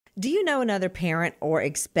Do you know another parent or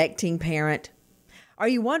expecting parent? Are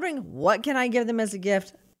you wondering, what can I give them as a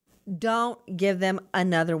gift? Don't give them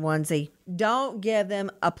another onesie. Don't give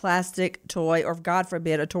them a plastic toy or, God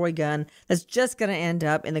forbid, a toy gun that's just going to end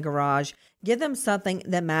up in the garage. Give them something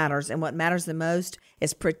that matters, and what matters the most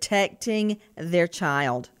is protecting their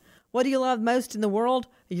child. What do you love most in the world?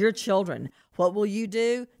 Your children. What will you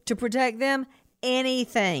do to protect them?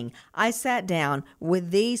 Anything. I sat down with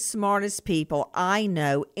the smartest people I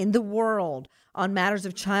know in the world on matters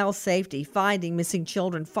of child safety, finding missing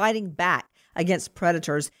children, fighting back against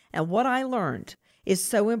predators. And what I learned is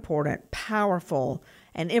so important, powerful,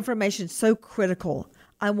 and information so critical.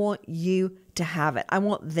 I want you to have it. I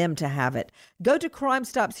want them to have it. Go to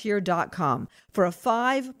crimestopshere.com for a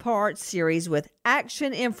 5-part series with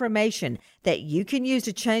action information that you can use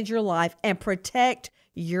to change your life and protect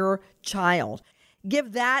your child.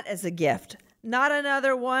 Give that as a gift, not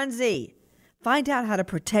another onesie. Find out how to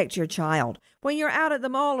protect your child when you're out at the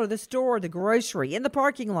mall or the store, the grocery, in the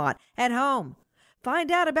parking lot, at home.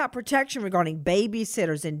 Find out about protection regarding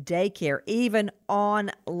babysitters and daycare, even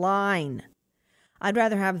online. I'd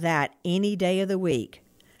rather have that any day of the week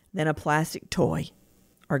than a plastic toy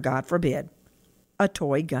or, God forbid, a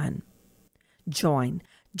toy gun. Join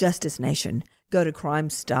Justice Nation. Go to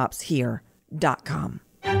crimestopshere.com.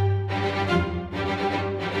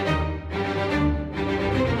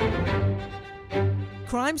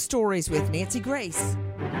 Crime Stories with Nancy Grace.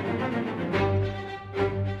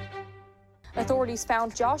 Authorities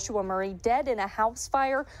found Joshua Murray dead in a house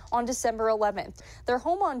fire on December 11th. Their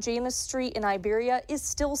home on Janus Street in Iberia is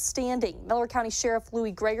still standing. Miller County Sheriff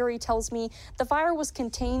Louis Gregory tells me the fire was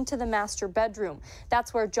contained to the master bedroom.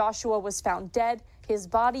 That's where Joshua was found dead. His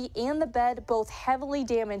body and the bed both heavily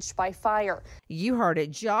damaged by fire. You heard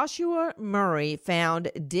it. Joshua Murray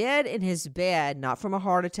found dead in his bed, not from a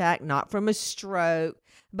heart attack, not from a stroke,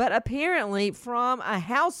 but apparently from a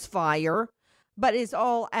house fire. But it's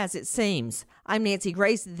all as it seems. I'm Nancy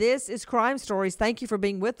Grace. This is Crime Stories. Thank you for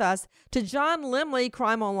being with us. To John Limley,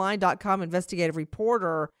 crimeonline.com investigative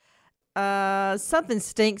reporter. Something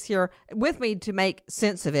stinks here. With me to make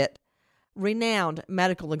sense of it, renowned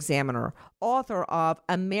medical examiner, author of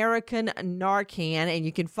American Narcan, and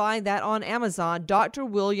you can find that on Amazon, Dr.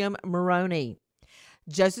 William Maroney.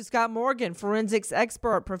 Joseph Scott Morgan, forensics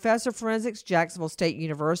expert, professor of forensics, Jacksonville State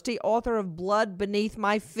University, author of Blood Beneath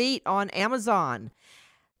My Feet on Amazon.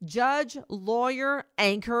 Judge, lawyer,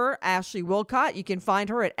 anchor, Ashley Wilcott. You can find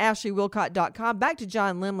her at ashleywilcott.com. Back to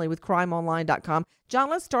John Limley with crimeonline.com. John,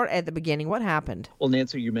 let's start at the beginning. What happened? Well,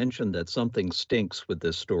 Nancy, you mentioned that something stinks with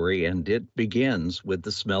this story, and it begins with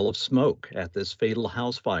the smell of smoke at this fatal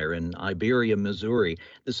house fire in Iberia, Missouri.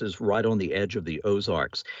 This is right on the edge of the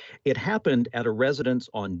Ozarks. It happened at a residence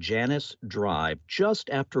on Janus Drive just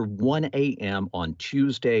after 1 a.m. on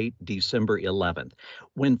Tuesday, December 11th.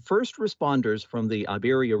 When first responders from the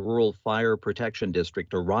Iberia Rural Fire Protection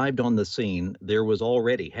District arrived on the scene, there was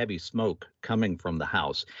already heavy smoke coming from the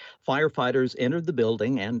house. Firefighters entered the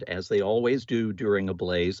building, and as they always do during a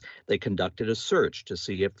blaze, they conducted a search to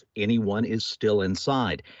see if anyone is still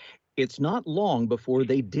inside. It's not long before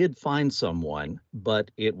they did find someone,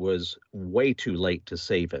 but it was way too late to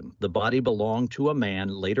save him. The body belonged to a man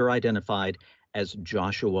later identified as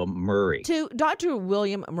Joshua Murray. To Dr.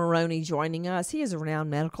 William Maroney joining us. He is a renowned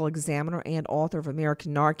medical examiner and author of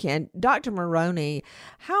American Narcan. Dr. Maroney,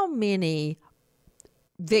 how many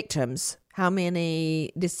victims, how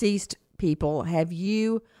many deceased people have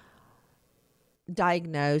you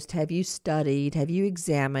diagnosed, have you studied, have you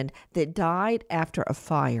examined that died after a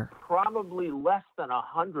fire? Probably less than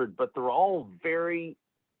 100, but they're all very,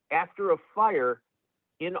 after a fire,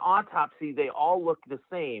 in autopsy, they all look the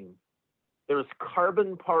same. There's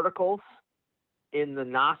carbon particles in the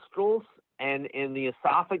nostrils and in the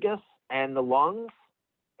esophagus and the lungs,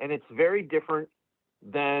 and it's very different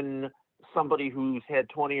than somebody who's had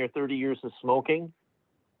 20 or 30 years of smoking.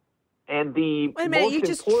 And the Wait a minute, you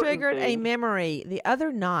just triggered a memory. The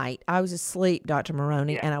other night, I was asleep, Dr.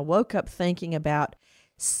 Maroney, and I woke up thinking about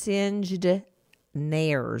singed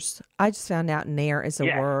nares. I just found out nair is a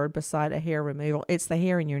word beside a hair removal. It's the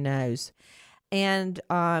hair in your nose. And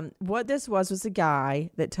what this was a guy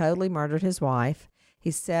that totally murdered his wife.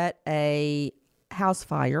 He set a house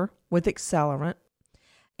fire with accelerant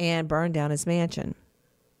and burned down his mansion.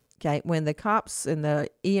 Okay, when the cops and the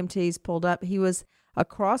EMTs pulled up, he was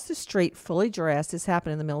across the street, fully dressed. This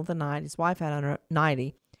happened in the middle of the night. His wife had on her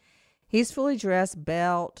nightie. He's fully dressed,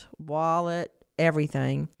 belt, wallet,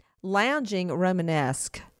 everything, lounging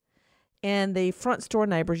Romanesque in the front door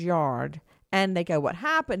neighbor's yard. And they go, what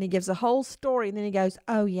happened? He gives the whole story. And then he goes,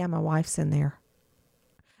 oh, yeah, my wife's in there.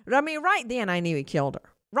 But I mean, right then I knew he killed her.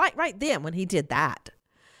 right then when he did that.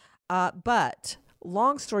 But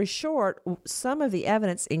long story short, some of the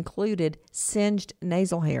evidence included singed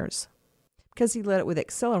nasal hairs because he lit it with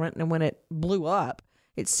accelerant, and when it blew up,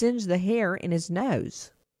 it singed the hair in his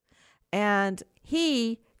nose. And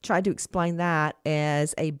he tried to explain that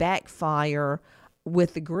as a backfire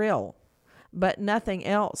with the grill, but nothing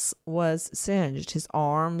else was singed. His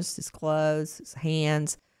arms, his clothes, his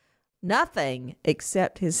hands, nothing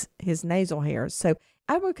except his nasal hairs. So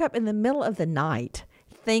I woke up in the middle of the night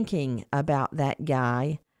thinking about that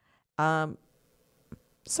guy.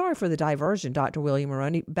 Sorry for the diversion, Dr. William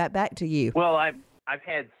Maroney. Back to you. Well, I've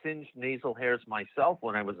had singed nasal hairs myself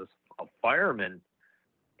when I was a fireman,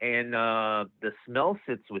 and the smell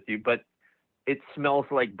sits with you, but it smells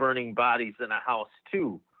like burning bodies in a house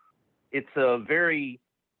too. It's a very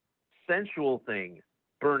sensual thing.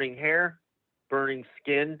 Burning hair, burning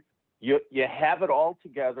skin. You have it all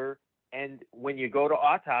together, and when you go to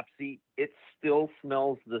autopsy, it still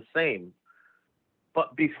smells the same.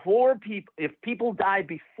 But if people die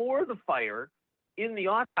before the fire in the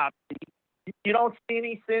autopsy, you don't see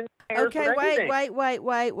any singed hairs. Okay,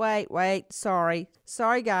 wait.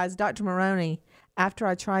 Sorry, guys. Dr. Maroney, after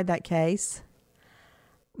I tried that case,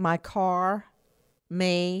 my car,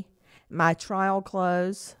 me, my trial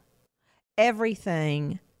clothes,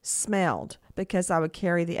 everything smelled because I would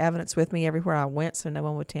carry the evidence with me everywhere I went so no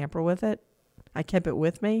one would tamper with it. I kept it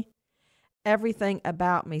with me. Everything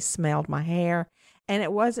about me smelled. My hair. And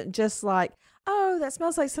it wasn't just like, oh, that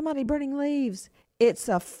smells like somebody burning leaves. It's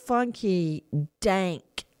a funky,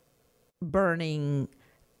 dank, burning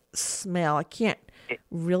smell. I can't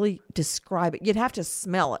really describe it. You'd have to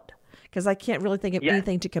smell it because I can't really think of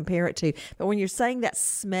anything to compare it to. But when you're saying that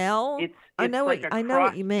smell, I know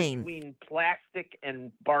what you mean. Between plastic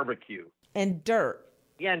and barbecue. And dirt.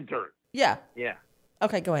 Yeah, and dirt. Yeah. Yeah.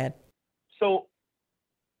 Okay, go ahead. So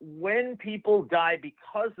when people die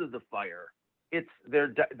because of the fire,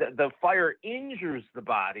 the fire injures the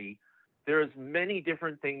body. There's many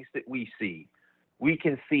different things that we see. We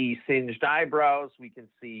can see singed eyebrows. We can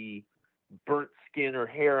see burnt skin or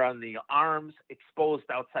hair on the arms, exposed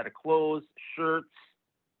outside of clothes, shirts.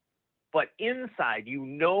 But inside, you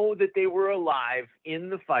know that they were alive in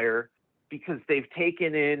the fire because they've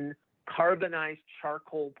taken in carbonized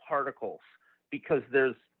charcoal particles because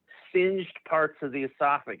there's singed parts of the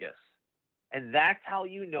esophagus. And that's how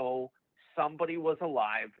you know somebody was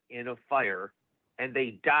alive in a fire, and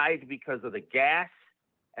they died because of the gas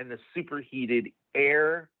and the superheated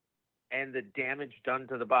air and the damage done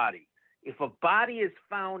to the body. If a body is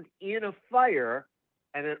found in a fire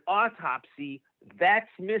and an autopsy that's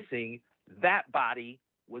missing, that body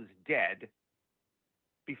was dead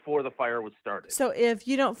before the fire was started. So if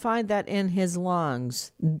you don't find that in his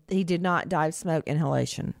lungs, he did not die of smoke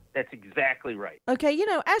inhalation. That's exactly right. Okay,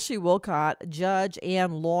 Ashley Wilcott, judge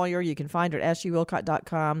and lawyer, you can find her at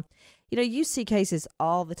ashleywilcott.com. You see cases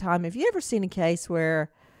all the time. Have you ever seen a case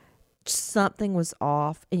where something was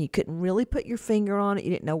off and you couldn't really put your finger on it? You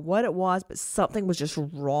didn't know what it was, but something was just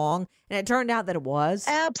wrong, and it turned out that it was?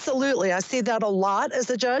 Absolutely. I see that a lot as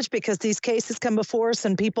a judge because these cases come before us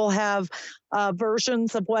and people have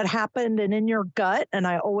versions of what happened and in your gut. And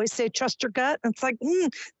I always say, trust your gut. And it's like,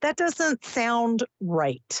 that doesn't sound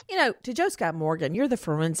right. To Joe Scott Morgan, you're the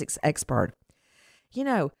forensics expert,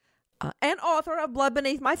 and author of Blood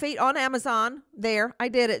Beneath My Feet on Amazon. There, I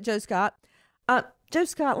did it, Joe Scott. Joe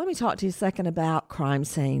Scott, let me talk to you a second about crime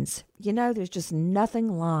scenes. There's just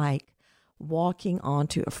nothing like walking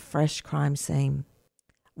onto a fresh crime scene.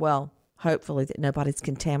 Well, hopefully that nobody's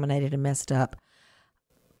contaminated and messed up.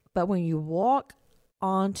 But when you walk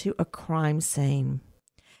onto a crime scene,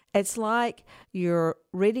 it's like you're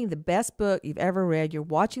reading the best book you've ever read. You're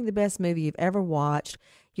watching the best movie you've ever watched.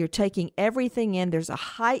 You're taking everything in. There's a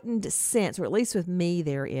heightened sense, or at least with me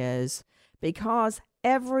there is, because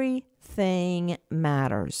everything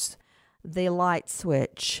matters. The light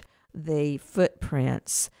switch, the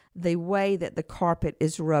footprints, the way that the carpet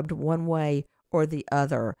is rubbed one way or the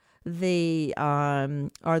other, the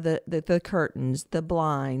curtains, the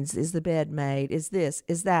blinds, is the bed made, is this,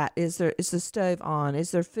 is that, is the stove on,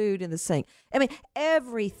 is there food in the sink? I mean,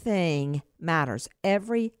 everything matters.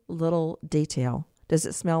 Every little detail. Does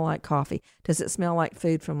it smell like coffee? Does it smell like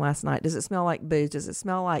food from last night? Does it smell like booze? Does it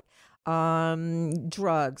smell like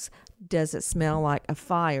drugs? Does it smell like a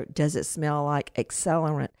fire? Does it smell like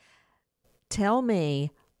accelerant? Tell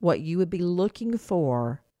me what you would be looking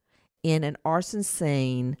for in an arson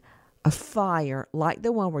scene, a fire like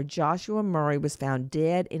the one where Joshua Murray was found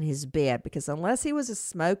dead in his bed. Because unless he was a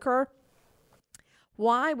smoker,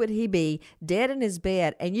 why would he be dead in his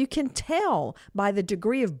bed? And you can tell by the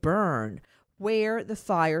degree of burn where the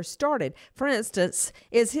fire started. For instance,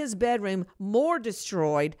 is his bedroom more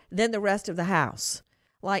destroyed than the rest of the house?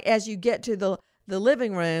 Like as you get to the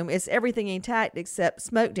living room, it's everything intact except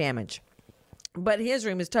smoke damage. But his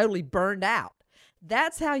room is totally burned out.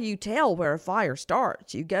 That's how you tell where a fire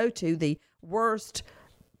starts. You go to the worst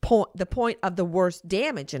point, the point of the worst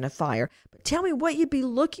damage in a fire. But tell me what you'd be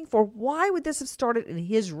looking for. Why would this have started in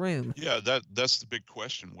his room? Yeah, that's the big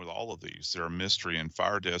question with all of these. They're a mystery, and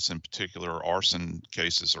fire deaths in particular, arson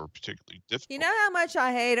cases are particularly difficult. You know how much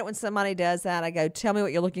I hate it when somebody does that? I go, tell me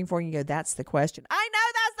what you're looking for. And you go, that's the question. I know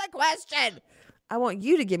that's the question. I want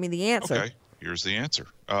you to give me the answer. Okay, here's the answer.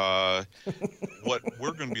 What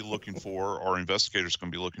we're going to be looking for, our investigators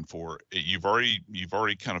going to be looking for, you've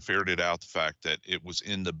already kind of ferreted out the fact that it was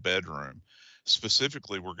in the bedroom.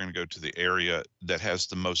 Specifically, we're going to go to the area that has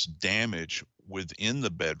the most damage within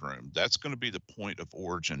the bedroom. That's going to be the point of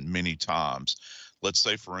origin many times. Let's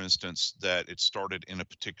say, for instance, that it started in a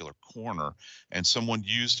particular corner and someone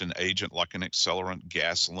used an agent like an accelerant,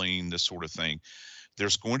 gasoline, this sort of thing.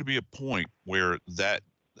 There's going to be a point where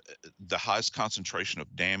the highest concentration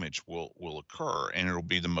of damage will occur, and it'll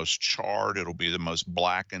be the most charred, it'll be the most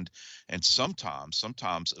blackened, and sometimes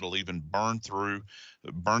it'll even burn through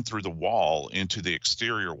the wall into the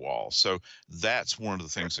exterior wall. So that's one of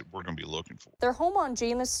the things that we're going to be looking for. Their home on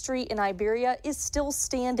James Street in Iberia is still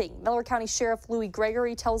standing. Miller County Sheriff Louis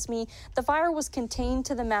Gregory tells me the fire was contained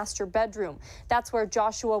to the master bedroom. That's where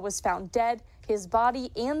Joshua was found dead. His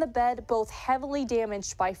body and the bed both heavily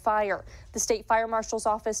damaged by fire. The state fire marshal's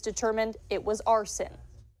office determined it was arson.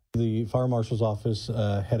 The fire marshal's office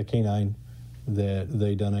had a canine that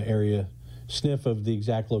they done an area sniff of the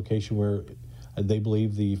exact location where they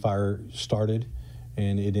believe the fire started,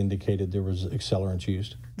 and it indicated there was accelerants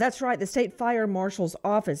used. That's right. The state fire marshal's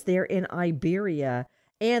office there in Iberia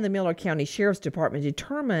and the Miller County Sheriff's Department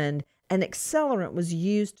determined an accelerant was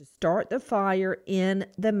used to start the fire in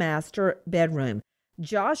the master bedroom.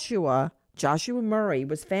 Joshua Murray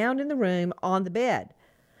was found in the room on the bed,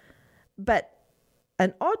 but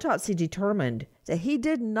an autopsy determined that he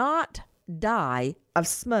did not die of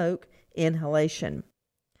smoke inhalation.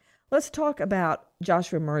 Let's talk about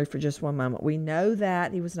Joshua Murray for just one moment. We know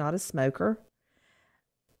that he was not a smoker.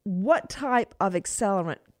 What type of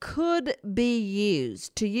accelerant could be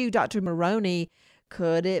used? To you, Dr. Maroney,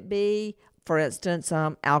 could it be, for instance,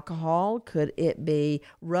 alcohol? Could it be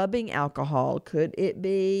rubbing alcohol? Could it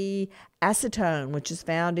be acetone, which is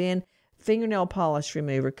found in fingernail polish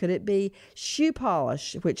remover? Could it be shoe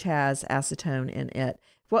polish, which has acetone in it?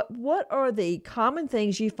 What are the common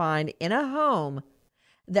things you find in a home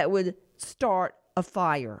that would start a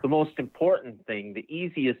fire? The most important thing, the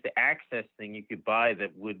easiest to access thing you could buy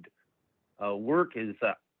that would work is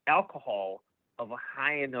alcohol of a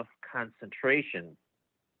high enough concentration.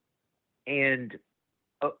 And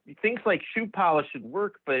things like shoe polish should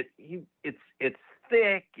work, but it's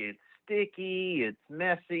thick, it's sticky, it's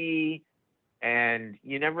messy, and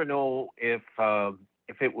you never know if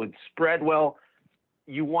it would spread well.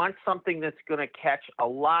 You want something that's going to catch a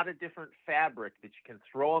lot of different fabric that you can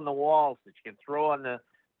throw on the walls, that you can throw on the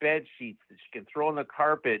bed sheets, that you can throw on the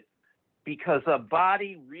carpet, because a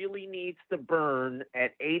body really needs to burn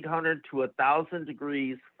at 800 to 1,000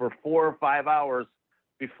 degrees for 4 or 5 hours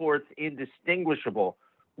before it's indistinguishable.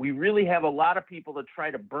 We really have a lot of people that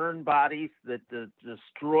try to burn bodies that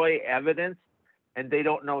destroy evidence, and they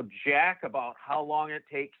don't know jack about how long it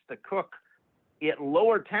takes to cook. At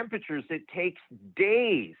lower temperatures, it takes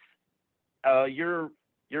days. Your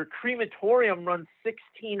crematorium runs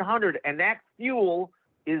 1,600, and that fuel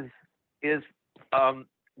is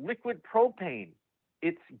liquid propane.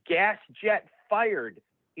 It's gas jet fired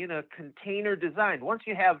in a container design. Once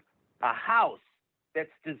you have a house that's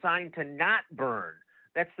designed to not burn,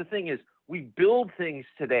 that's the thing, is we build things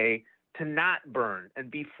today to not burn and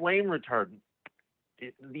be flame retardant.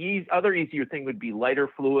 The other easier thing would be lighter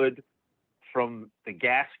fluid from the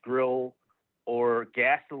gas grill or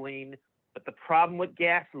gasoline. But the problem with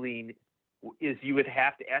gasoline is you would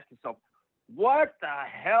have to ask yourself, what the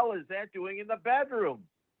hell is that doing in the bedroom?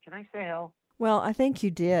 Can I say hell? Well, I think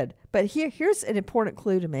you did. But here's an important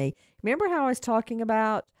clue to me. Remember how I was talking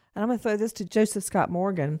about, and I'm going to throw this to Joseph Scott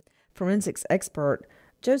Morgan, forensics expert.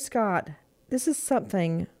 Joe Scott, this is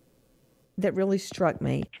something that really struck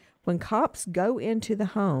me. When cops go into the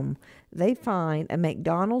home, they find a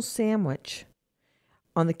McDonald's sandwich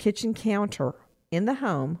on the kitchen counter in the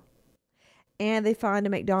home, and they find a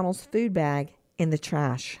McDonald's food bag in the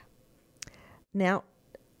trash. Now,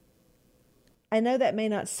 I know that may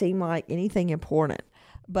not seem like anything important,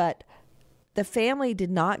 but the family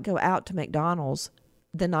did not go out to McDonald's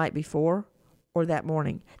the night before or that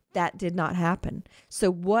morning. That did not happen.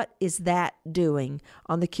 So what is that doing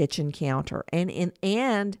on the kitchen counter and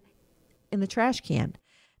in the trash can?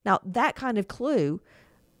 Now, that kind of clue,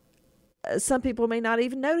 some people may not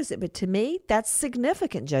even notice it, but to me, that's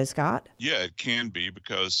significant, Joe Scott. Yeah, it can be,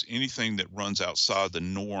 because anything that runs outside the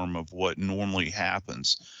norm of what normally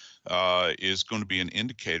happens is going to be an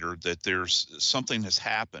indicator that there's something has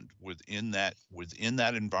happened within that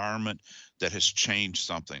environment that has changed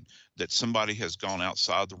something, that somebody has gone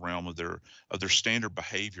outside the realm of their standard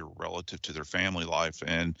behavior relative to their family life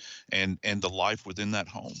and the life within that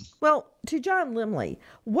home. Well, to John Limley,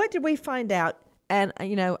 what did we find out? And,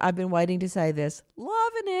 I've been waiting to say this,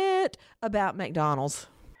 loving it, about McDonald's.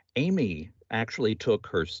 Amy actually took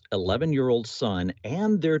her 11-year-old son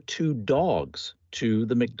and their 2 dogs to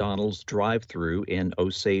the McDonald's drive-thru in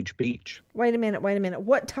Osage Beach. Wait a minute.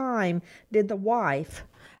 What time did the wife,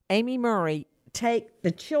 Amy Murray, take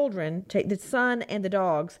the son and the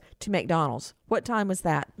dogs to McDonald's? What time was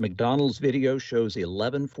that? McDonald's video shows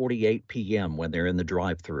 11:48 p.m. when they're in the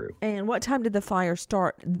drive-thru. And what time did the fire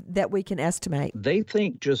start that we can estimate? They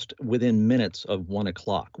think just within minutes of 1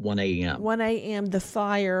 o'clock, 1 a.m. 1 a.m. the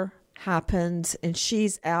fire happens, and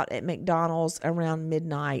she's out at McDonald's around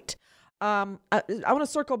midnight. I want to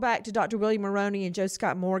circle back to Dr. William Maroney and Joe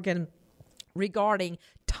Scott Morgan regarding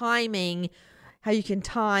timing, how you can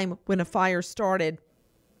time when a fire started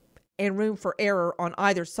and room for error on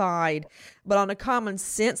either side. But on a common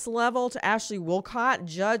sense level, to Ashley Wilcott,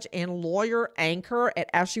 judge and lawyer anchor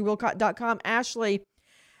at AshleyWilcott.com. Ashley,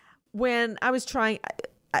 when I was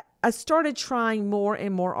I started trying more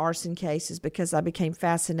and more arson cases because I became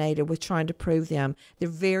fascinated with trying to prove them. They're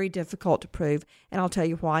very difficult to prove, and I'll tell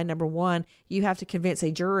you why. Number one, you have to convince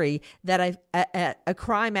a jury that a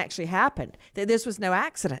crime actually happened, that this was no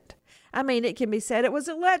accident. I mean, it can be said it was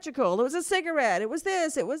electrical, it was a cigarette, it was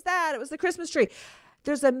this, it was that, it was the Christmas tree.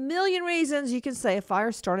 There's a million reasons you can say a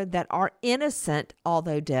fire started that are innocent,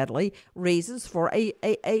 although deadly, reasons for a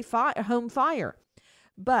home fire.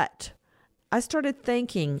 But I started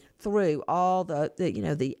thinking through all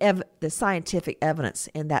the scientific evidence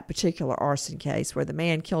in that particular arson case where the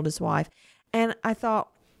man killed his wife. And I thought,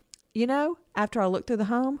 after I looked through the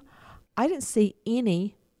home, I didn't see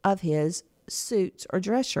any of his suits or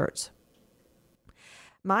dress shirts.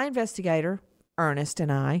 My investigator, Ernest,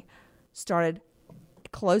 and I started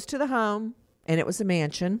close to the home, and it was a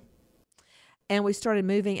mansion, and we started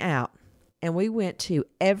moving out, and we went to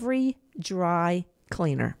every dry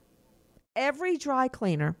cleaner, and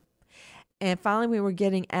finally we were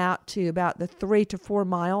getting out to about the 3 to 4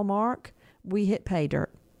 mile mark. We hit pay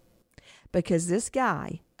dirt because this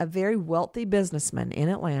guy, a very wealthy businessman in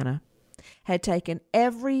Atlanta, had taken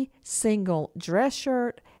every single dress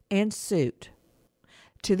shirt and suit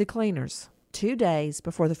to the cleaners 2 days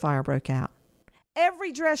before the fire broke out.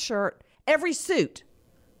 Every dress shirt, every suit.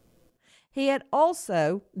 He had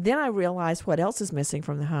also, then I realized what else is missing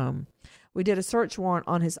from the home. We did a search warrant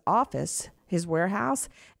on his office, his warehouse,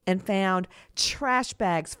 and found trash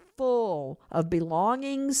bags full of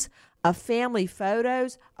belongings, of family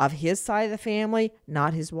photos, of his side of the family,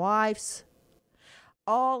 not his wife's,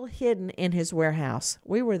 all hidden in his warehouse.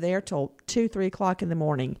 We were there till 2, 3 o'clock in the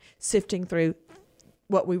morning, sifting through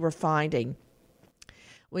what we were finding.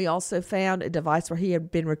 We also found a device where he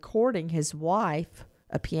had been recording his wife,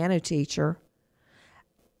 a piano teacher,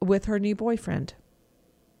 with her new boyfriend.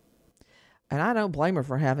 And I don't blame her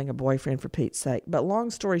for having a boyfriend, for Pete's sake. But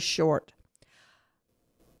long story short,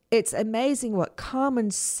 it's amazing what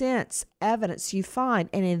common sense evidence you find.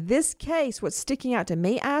 And in this case, what's sticking out to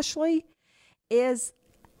me, Ashley, is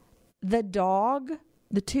the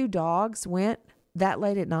 2 dogs went that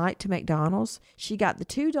late at night to McDonald's. She got the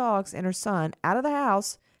 2 dogs and her son out of the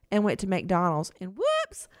house and went to McDonald's, and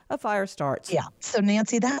whoops, a fire starts. Yeah. So,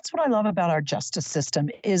 Nancy, that's what I love about our justice system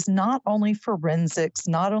is not only forensics,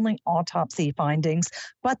 not only autopsy findings,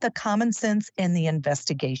 but the common sense in the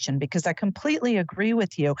investigation, because I completely agree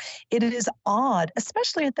with you. It is odd,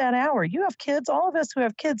 especially at that hour. You have kids. All of us who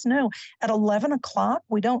have kids know at 11 o'clock,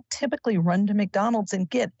 we don't typically run to McDonald's and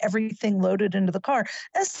get everything loaded into the car,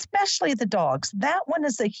 especially the dogs. That one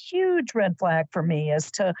is a huge red flag for me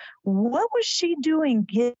as to what was she doing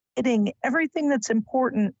getting everything that's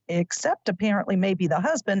important, except apparently maybe the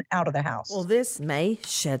husband, out of the house. Well, this may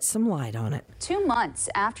shed some light on it. 2 months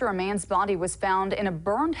after a man's body was found in a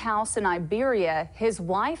burned house in Iberia, his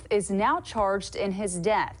wife is now charged in his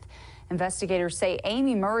death. Investigators say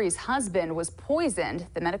Amy Murray's husband was poisoned.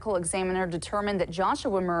 The medical examiner determined that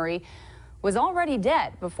Joshua Murray was already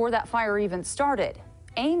dead before that fire even started.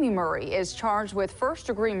 Amy Murray is charged with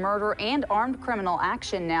first-degree murder and armed criminal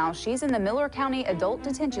action now. She's in the Miller County Adult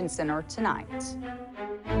Detention Center tonight.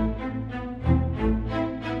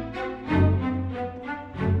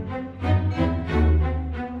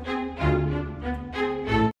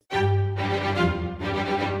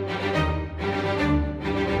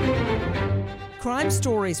 Crime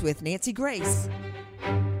Stories with Nancy Grace.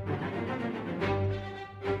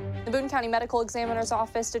 The Boone County Medical Examiner's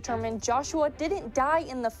Office determined Joshua didn't die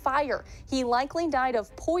in the fire. He likely died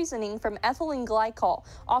of poisoning from ethylene glycol,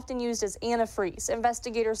 often used as antifreeze.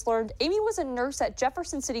 Investigators learned Amy was a nurse at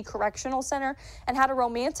Jefferson City Correctional Center and had a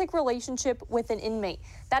romantic relationship with an inmate.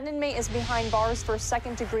 That inmate is behind bars for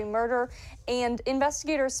second-degree murder, and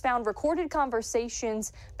investigators found recorded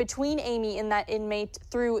conversations between Amy and that inmate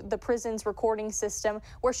through the prison's recording system,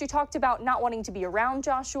 where she talked about not wanting to be around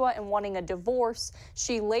Joshua and wanting a divorce.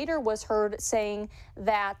 She later was heard saying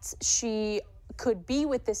that she could be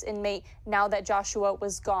with this inmate now that Joshua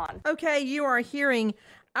was gone. Okay, you are hearing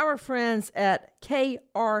our friends at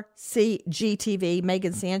KRCG-TV,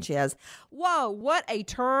 Megan Sanchez. Whoa, what a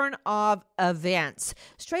turn of events.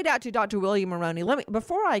 Straight out to Dr. William Maroney.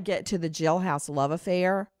 Before I get to the jailhouse love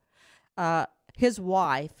affair, his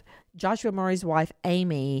wife, Joshua Murray's wife,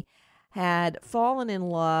 Amy, had fallen in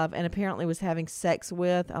love and apparently was having sex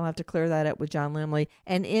with, I'll have to clear that up with John Limley,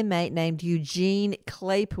 an inmate named Eugene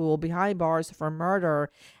Claypool behind bars for murder.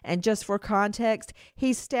 And just for context,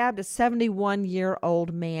 he stabbed a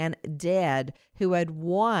 71-year-old man dead who had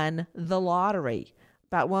won the lottery,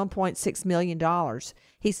 about $1.6 million.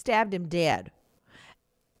 He stabbed him dead.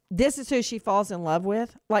 This is who she falls in love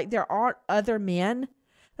with? Like there aren't other men?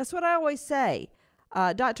 That's what I always say.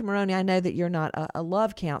 Dr. Maroney, I know that you're not a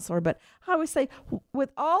love counselor, but I always say, with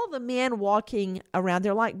all the men walking around,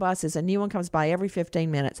 they're like buses, a new one comes by every 15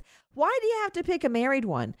 minutes. Why do you have to pick a married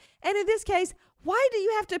one? And in this case, why do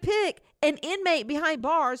you have to pick an inmate behind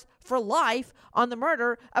bars for life on the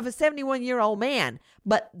murder of a 71-year-old man?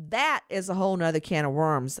 But that is a whole nother can of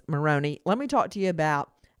worms, Maroney. Let me talk to you about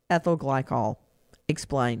ethyl glycol.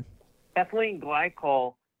 Explain. Ethylene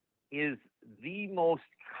glycol is the most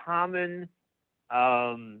common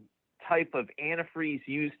type of antifreeze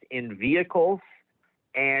used in vehicles,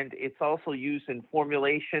 and it's also used in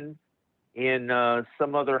formulation in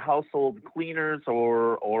some other household cleaners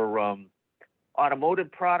or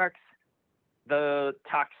automotive products. The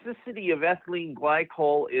toxicity of ethylene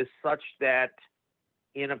glycol is such that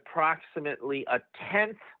in approximately a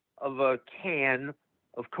tenth of a can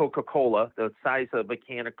of Coca-Cola, the size of a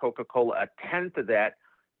can of Coca-Cola, a tenth of that,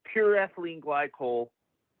 pure ethylene glycol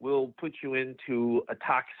will put you into a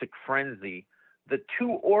toxic frenzy. The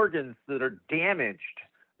two organs that are damaged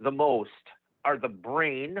the most are the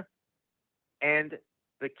brain and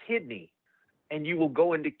the kidney, and you will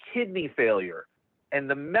go into kidney failure. And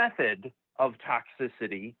the method of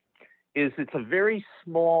toxicity is it's a very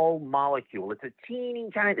small molecule. It's a teeny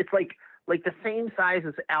tiny, it's like the same size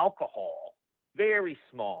as alcohol, very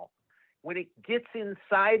small. When it gets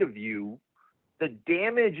inside of you, the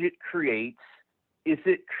damage it creates is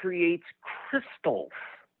it creates crystals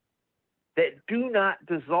that do not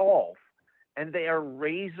dissolve, and they are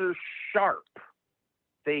razor sharp.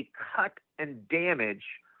 They cut and damage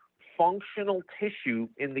functional tissue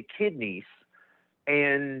in the kidneys,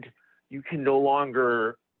 and you can no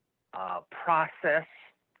longer process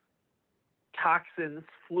toxins,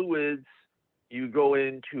 fluids. You go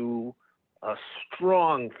into a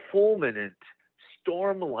strong, fulminant,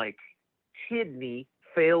 storm-like kidney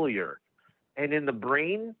failure. And in the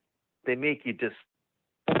brain, they make you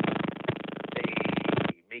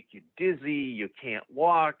dizzy, you can't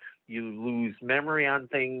walk, you lose memory on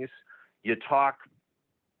things, you talk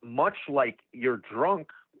much like you're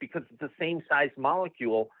drunk because it's the same size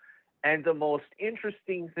molecule. And the most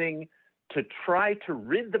interesting thing, to try to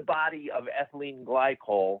rid the body of ethylene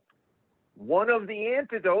glycol, one of the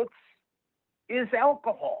antidotes is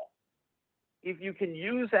alcohol. If you can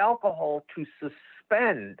use alcohol to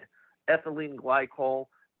suspend ethylene glycol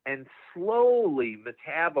and slowly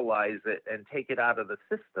metabolize it and take it out of the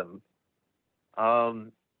system,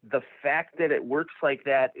 the fact that it works like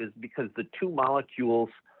that is because the two molecules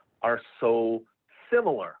are so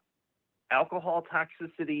similar. Alcohol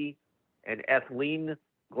toxicity and ethylene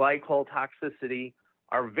glycol toxicity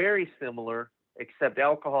are very similar, except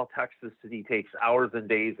alcohol toxicity takes hours and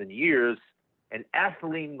days and years, and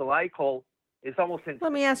ethylene glycol is almost instant.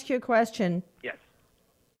 Let me ask you a question. Yes.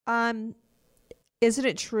 Isn't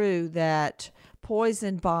it true that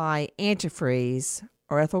poison by antifreeze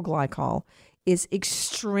or ethyl glycol is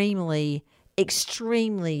extremely,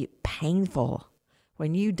 extremely painful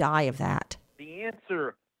when you die of that? The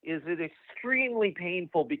answer is it extremely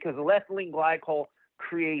painful because ethylene glycol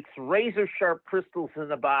creates razor sharp crystals in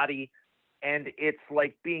the body, and it's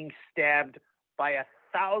like being stabbed by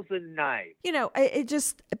 1,000 knives. You know, it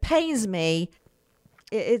just pains me.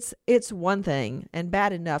 It's one thing and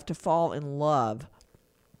bad enough to fall in love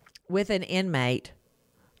with an inmate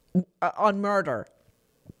on murder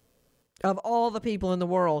of all the people in the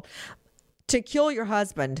world, to kill your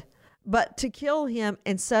husband, but to kill him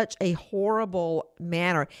in such a horrible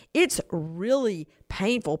manner. It's really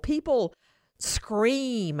painful. People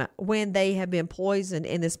scream when they have been poisoned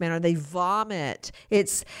in this manner. They vomit.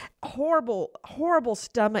 It's horrible, horrible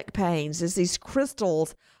stomach pains as these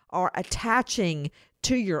crystals are attaching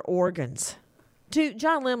to your organs. To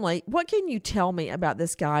John Lemley, what can you tell me about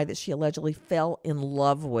this guy that she allegedly fell in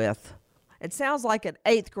love with? It sounds like an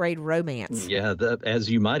 8th grade romance. Yeah, as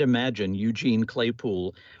you might imagine, Eugene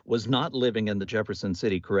Claypool was not living in the Jefferson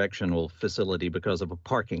City Correctional Facility because of a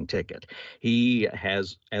parking ticket. He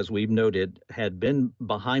has, as we've noted, had been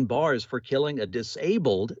behind bars for killing a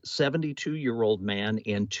disabled 72-year-old man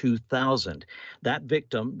in 2000. That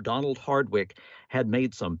victim, Donald Hardwick, had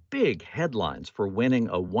made some big headlines for winning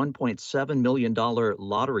a $1.7 million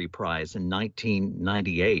lottery prize in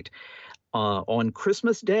 1998. On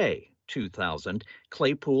Christmas Day, 2000,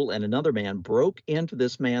 Claypool and another man broke into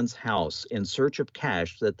this man's house in search of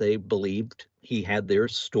cash that they believed he had there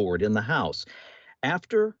stored in the house.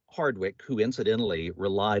 After Hardwick, who incidentally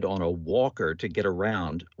relied on a walker to get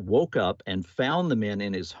around, woke up and found the men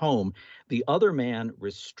in his home, the other man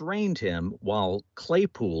restrained him while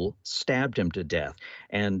Claypool stabbed him to death.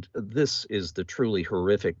 And this is the truly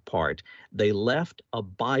horrific part. They left a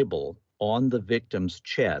Bible on the victim's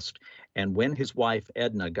chest. And when his wife,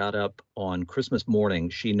 Edna, got up on Christmas morning,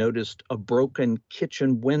 she noticed a broken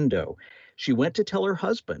kitchen window. She went to tell her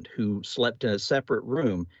husband, who slept in a separate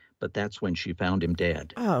room, but that's when she found him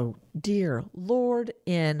dead. Oh, dear Lord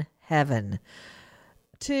in heaven.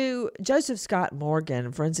 To Joseph Scott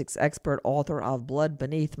Morgan, forensics expert, author of Blood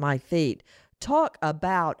Beneath My Feet, talk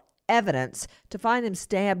about evidence to find him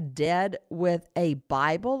stabbed dead with a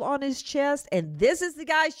Bible on his chest, and this is the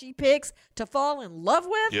guy she picks to fall in love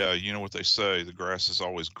with? Yeah, you know what they say, the grass is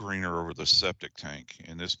always greener over the septic tank.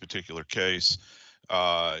 In this particular case,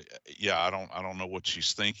 I don't know what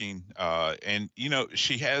she's thinking. And, you know,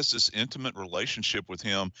 she has this intimate relationship with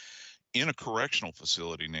him in a correctional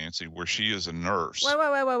facility, Nancy, where she is a nurse.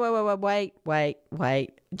 Wait.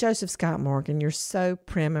 Joseph Scott Morgan, you're so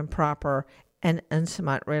prim and proper. An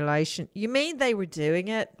intimate relation. You mean they were doing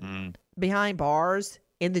it behind bars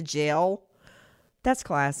in the jail? That's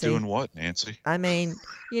classy. Doing what, Nancy? I mean,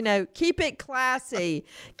 you know, keep it classy.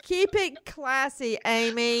 Keep it classy,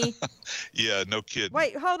 Amy. Yeah, no kidding.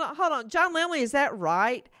 Wait, hold on. John Lemley, is that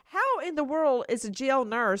right? How in the world is a jail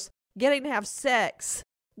nurse getting to have sex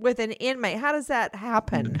with an inmate? How does that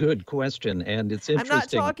happen? Good question. And it's interesting. I'm not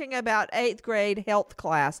talking about 8th grade health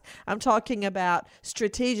class. I'm talking about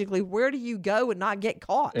strategically, where do you go and not get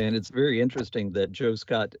caught? And it's very interesting that Joe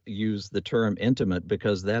Scott used the term intimate,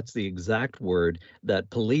 because that's the exact word that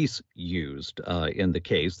police used in the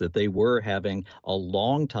case, that they were having a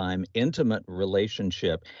long time intimate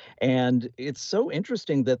relationship. And it's so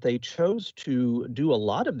interesting that they chose to do a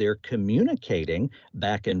lot of their communicating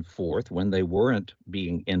back and forth when they weren't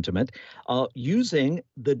being intimate, using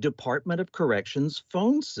the Department of Corrections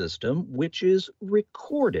phone system, which is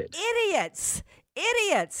recorded. Idiots!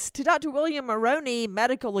 To Dr. William Maroney,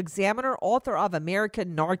 medical examiner, author of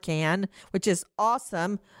American Narcan, which is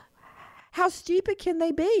awesome. How stupid can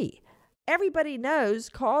they be? Everybody knows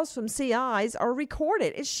calls from CIs are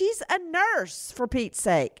recorded. And she's a nurse, for Pete's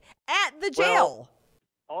sake, at the jail. Well,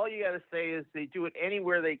 all you got to say is they do it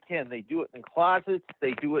anywhere they can. They do it in closets.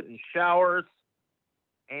 They do it in showers.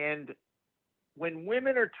 And when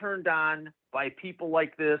women are turned on by people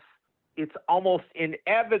like this, it's almost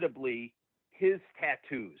inevitably his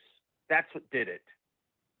tattoos. That's what did it.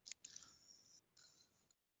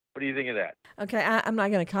 What do you think of that? Okay, I'm not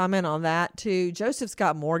going to comment on that. To Joseph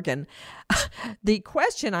Scott Morgan, the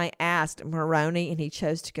question I asked Maroney, and he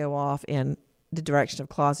chose to go off in the direction of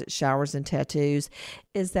closet showers and tattoos,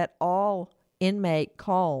 is that all inmate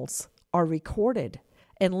calls are recorded.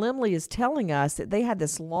 And Lemley is telling us that they had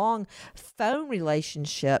this long phone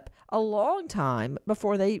relationship a long time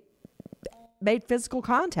before they made physical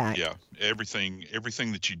contact. Yeah, everything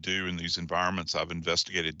that you do in these environments, I've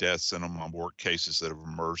investigated deaths in them on work cases that have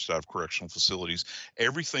emerged out of correctional facilities.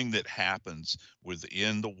 Everything that happens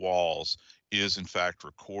within the walls is in fact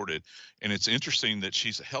recorded. And it's interesting that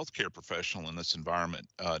she's a healthcare professional in this environment,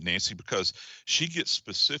 Nancy, because she gets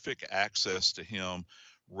specific access to him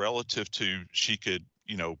relative to she could,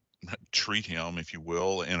 treat him, if you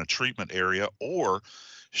will, in a treatment area, or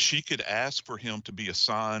she could ask for him to be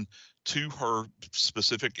assigned to her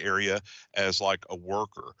specific area as like a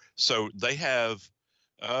worker. So they have,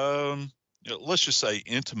 let's just say,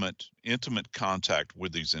 intimate contact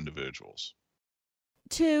with these individuals.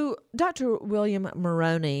 To Dr. William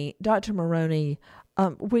Maroney, Dr. Maroney,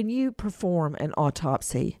 when you perform an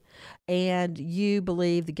autopsy and you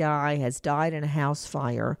believe the guy has died in a house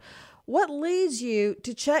fire, what leads you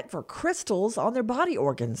to check for crystals on their body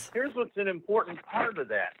organs? Here's what's an important part of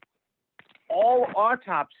that. All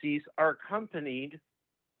autopsies are accompanied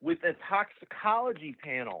with a toxicology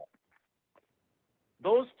panel.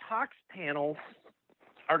 Those tox panels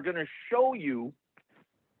are going to show you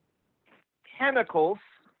chemicals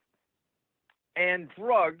and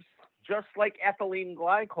drugs just like ethylene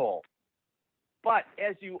glycol. But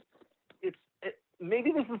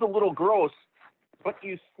maybe this is a little gross, but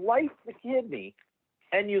you slice the kidney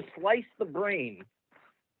and you slice the brain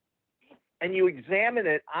and you examine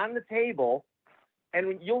it on the table,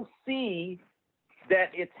 and you'll see that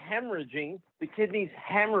it's hemorrhaging. The kidney's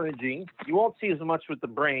hemorrhaging. You won't see as much with the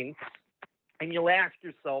brain. And you'll ask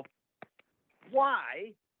yourself,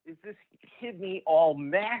 why is this kidney all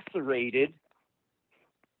macerated?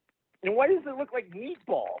 And why does it look like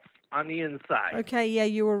meatballs on the inside? Okay, yeah,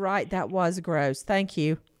 you were right. That was gross. Thank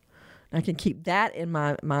you. I can keep that in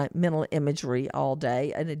my mental imagery all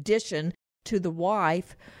day, in addition to the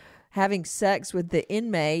wife having sex with the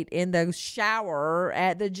inmate in the shower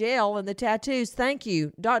at the jail and the tattoos. Thank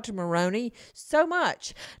you, Dr. Maroney, so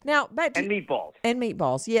much. Now, back to... And meatballs. And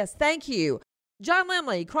meatballs, yes, thank you. John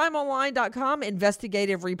Lemley, crimeonline.com,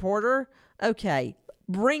 investigative reporter. Okay,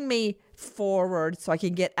 bring me forward so I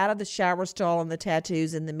can get out of the shower stall and the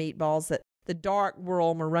tattoos and the meatballs that the dark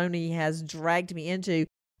world Maroney has dragged me into.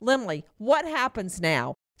 Lemley, what happens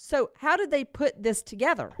now? So how did they put this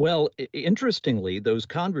together? Well, interestingly, those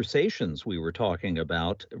conversations we were talking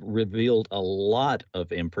about revealed a lot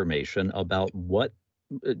of information about what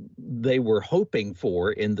they were hoping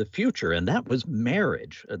for in the future, and that was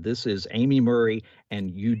marriage. This is Amy Murray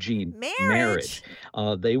and Eugene Marriage.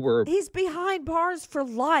 He's behind bars for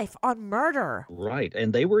life on murder. Right,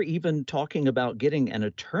 and they were even talking about getting an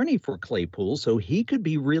attorney for Claypool so he could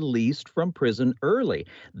be released from prison early.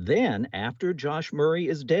 Then, after Josh Murray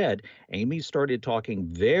is dead, Amy started talking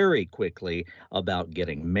very quickly about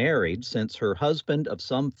getting married, since her husband of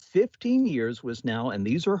some 15 years was now, and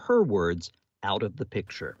these are her words, out of the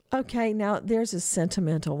picture. Okay, now there's a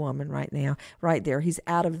sentimental woman right there. He's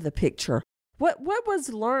out of the picture. What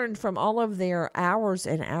was learned from all of their hours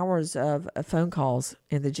and hours of phone calls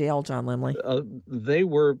in the jail, John Lemley? They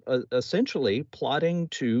were essentially plotting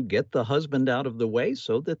to get the husband out of the way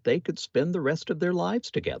so that they could spend the rest of their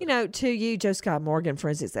lives together. You know, to you, Joe Scott Morgan,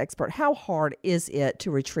 forensics expert, how hard is it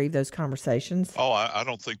to retrieve those conversations? Oh, I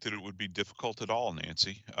don't think that it would be difficult at all,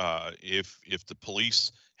 Nancy. If the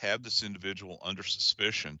police have this individual under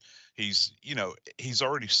suspicion, he's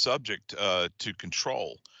already subject to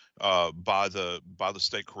control by the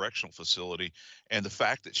state correctional facility, and the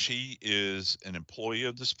fact that she is an employee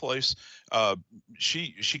of this place,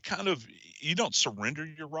 she kind of, you don't surrender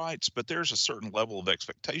your rights, but there's a certain level of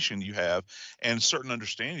expectation you have and a certain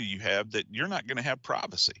understanding you have that you're not going to have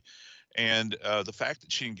privacy. And the fact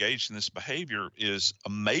that she engaged in this behavior is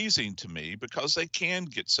amazing to me, because they can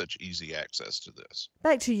get such easy access to this.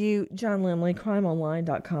 Back to you, John Lemley,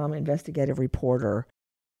 crimeonline.com investigative reporter.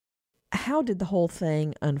 How did the whole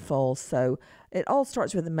thing unfold? So it all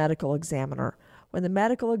starts with the medical examiner. When the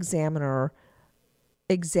medical examiner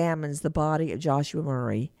examines the body of Joshua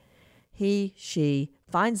Murray, she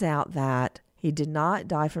finds out that he did not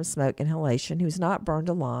die from smoke inhalation. He was not burned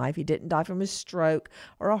alive. He didn't die from a stroke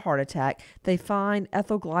or a heart attack. They find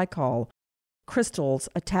ethyl glycol crystals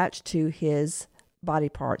attached to his body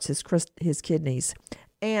parts, his kidneys.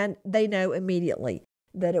 And they know immediately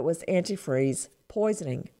that it was antifreeze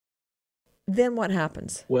poisoning. Then what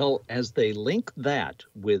happens? Well, as they link that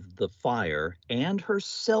with the fire and her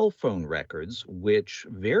cell phone records, which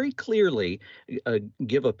very clearly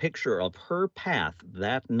give a picture of her path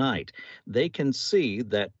that night, they can see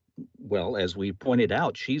that, well, as we pointed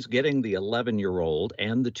out, she's getting the 11-year-old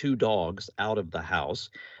and the 2 dogs out of the house,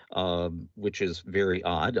 which is very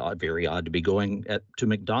odd to be going to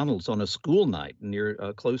McDonald's on a school night near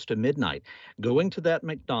close to midnight, going to that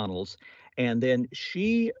McDonald's. And then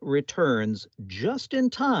she returns just in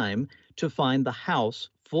time to find the house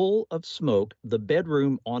full of smoke, the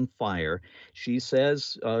bedroom on fire. She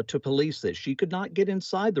says to police that she could not get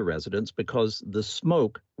inside the residence because the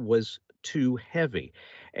smoke was too heavy.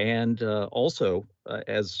 And also,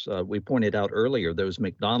 as we pointed out earlier, those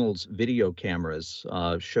McDonald's video cameras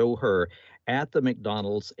show her at the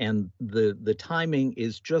McDonald's, and the timing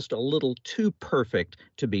is just a little too perfect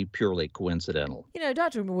to be purely coincidental. You know,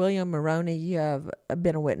 Dr. William Maroney, you have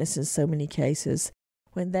been a witness in so many cases.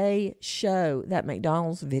 When they show that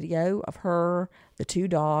McDonald's video of her, the two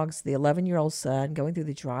dogs, the 11-year-old son going through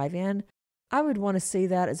the drive-in, I would want to see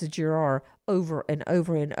that as a juror over and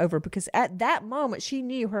over and over, because at that moment, she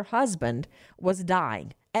knew her husband was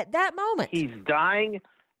dying. At that moment. He's dying,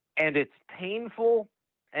 and it's painful,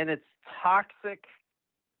 and it's toxic,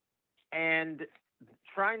 and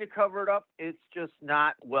trying to cover it up, it's just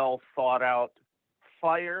not well thought out.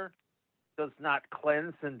 Fire does not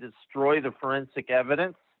cleanse and destroy the forensic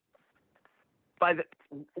evidence.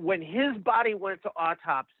 When his body went to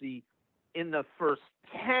autopsy, in the first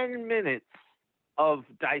 10 minutes of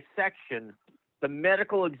dissection, the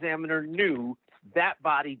medical examiner knew that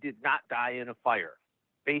body did not die in a fire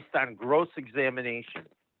based on gross examination.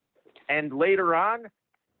 And later on,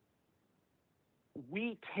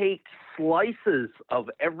 we take slices of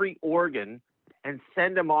every organ and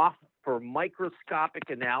send them off for microscopic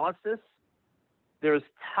analysis. There's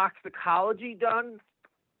toxicology done.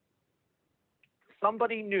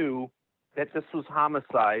 Somebody knew that this was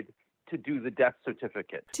homicide to do the death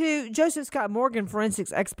certificate. To Joseph Scott Morgan,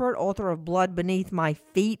 forensics expert, author of Blood Beneath My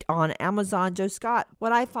Feet on Amazon. Joe Scott,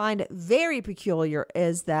 what I find very peculiar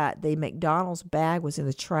is that the McDonald's bag was in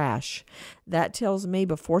the trash. That tells me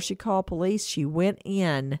before she called police, she went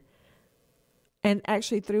in and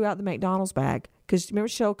actually threw out the McDonald's bag. Because remember,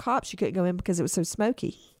 she told cops she couldn't go in because it was so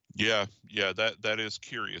smoky. Yeah, that is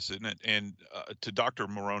curious, isn't it? And to Dr.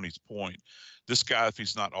 Maroney's point, this guy, if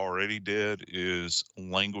he's not already dead, is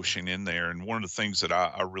languishing in there. And one of the things that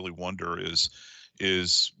I really wonder is,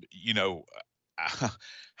 you know,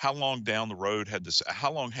 how long down the road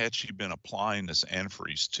how long had she been applying this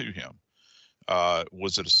antifreeze to him?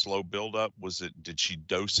 Was it a slow buildup? Did she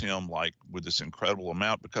dose him like with this incredible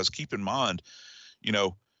amount? Because keep in mind, you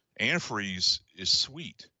know, antifreeze is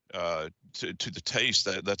sweet. To the taste.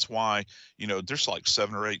 That's why, you know, there's like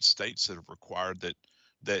 7 or 8 states that have required that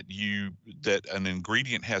an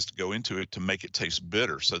ingredient has to go into it to make it taste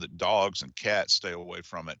bitter, so that dogs and cats stay away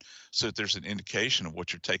from it, so that there's an indication of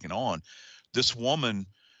what you're taking on. This woman,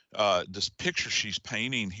 this picture she's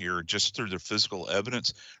painting here, just through the physical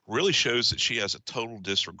evidence, really shows that she has a total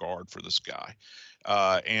disregard for this guy.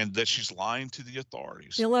 And that she's lying to the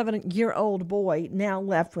authorities. The 11-year-old boy now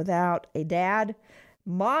left without a dad.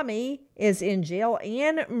 Mommy is in jail.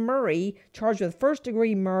 Anne Murray, charged with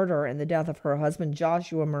first-degree murder in the death of her husband,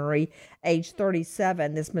 Joshua Murray, age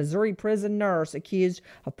 37. This Missouri prison nurse accused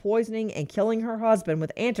of poisoning and killing her husband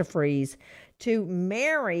with antifreeze to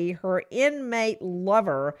marry her inmate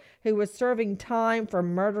lover, who was serving time for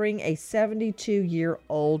murdering a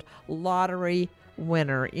 72-year-old lottery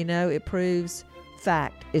winner. You know, it proves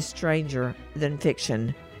fact is stranger than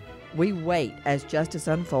fiction. We wait as justice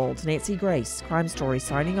unfolds. Nancy Grace, Crime Story,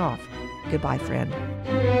 signing off. Goodbye, friend.